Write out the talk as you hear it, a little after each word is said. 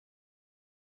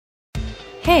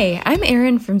Hey, I'm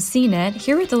Erin from CNET,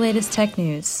 here with the latest tech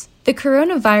news. The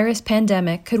coronavirus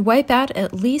pandemic could wipe out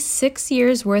at least 6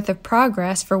 years' worth of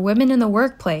progress for women in the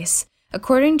workplace,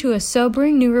 according to a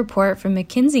sobering new report from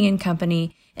McKinsey &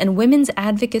 Company and women's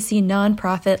advocacy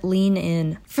nonprofit Lean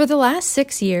In. For the last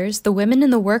 6 years, the Women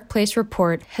in the Workplace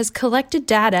report has collected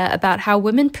data about how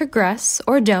women progress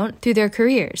or don't through their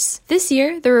careers. This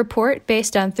year, the report,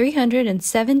 based on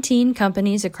 317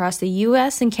 companies across the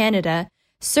U.S. and Canada,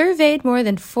 surveyed more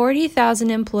than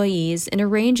 40,000 employees in a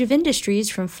range of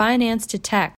industries from finance to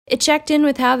tech. It checked in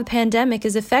with how the pandemic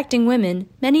is affecting women,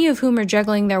 many of whom are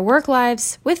juggling their work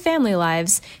lives with family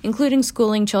lives, including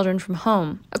schooling children from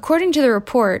home. According to the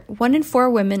report, 1 in 4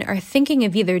 women are thinking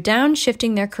of either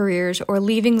downshifting their careers or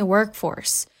leaving the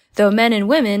workforce, though men and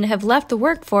women have left the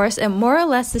workforce at more or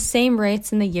less the same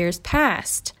rates in the years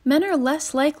past. Men are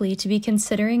less likely to be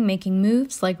considering making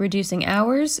moves like reducing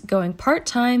hours, going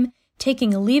part-time,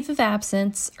 taking a leave of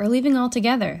absence, or leaving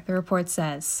altogether, the report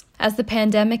says. As the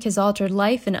pandemic has altered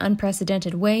life in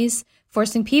unprecedented ways,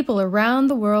 forcing people around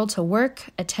the world to work,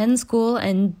 attend school,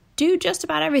 and do just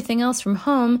about everything else from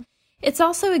home, it's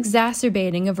also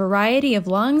exacerbating a variety of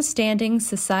long-standing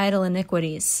societal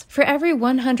inequities. For every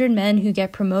 100 men who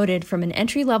get promoted from an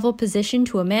entry-level position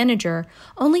to a manager,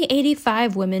 only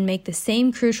 85 women make the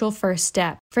same crucial first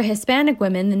step. For Hispanic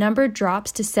women, the number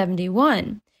drops to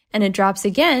 71. And it drops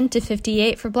again to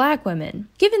 58 for Black women.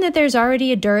 Given that there's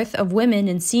already a dearth of women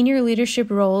in senior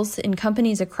leadership roles in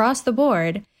companies across the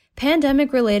board,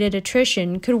 pandemic-related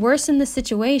attrition could worsen the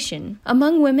situation.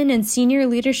 Among women in senior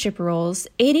leadership roles,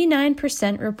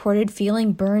 89% reported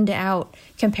feeling burned out,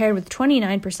 compared with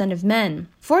 29% of men.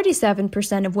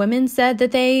 47% of women said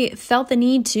that they felt the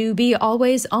need to be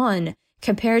always on,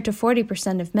 compared to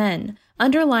 40% of men,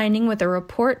 underlining what the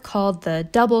report called the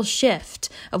double shift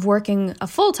of working a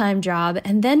full-time job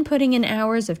and then putting in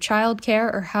hours of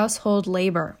childcare or household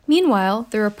labor. Meanwhile,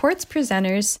 the report's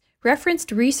presenters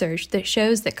referenced research that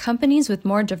shows that companies with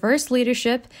more diverse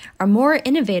leadership are more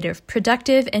innovative,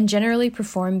 productive, and generally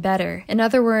perform better. In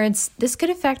other words, this could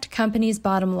affect companies'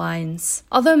 bottom lines.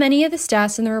 Although many of the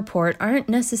stats in the report aren't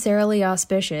necessarily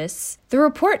auspicious, the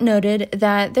report noted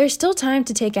that there's still time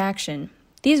to take action.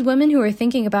 These women who are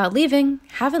thinking about leaving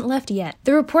haven't left yet.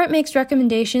 The report makes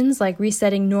recommendations like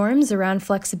resetting norms around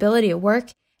flexibility at work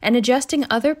and adjusting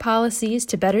other policies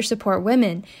to better support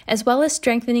women, as well as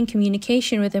strengthening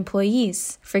communication with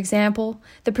employees. For example,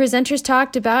 the presenters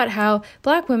talked about how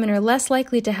Black women are less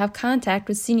likely to have contact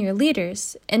with senior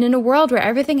leaders, and in a world where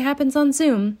everything happens on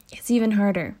Zoom, it's even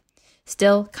harder.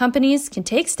 Still, companies can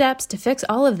take steps to fix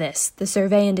all of this, the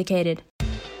survey indicated.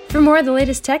 For more of the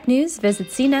latest tech news, visit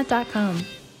cnet.com.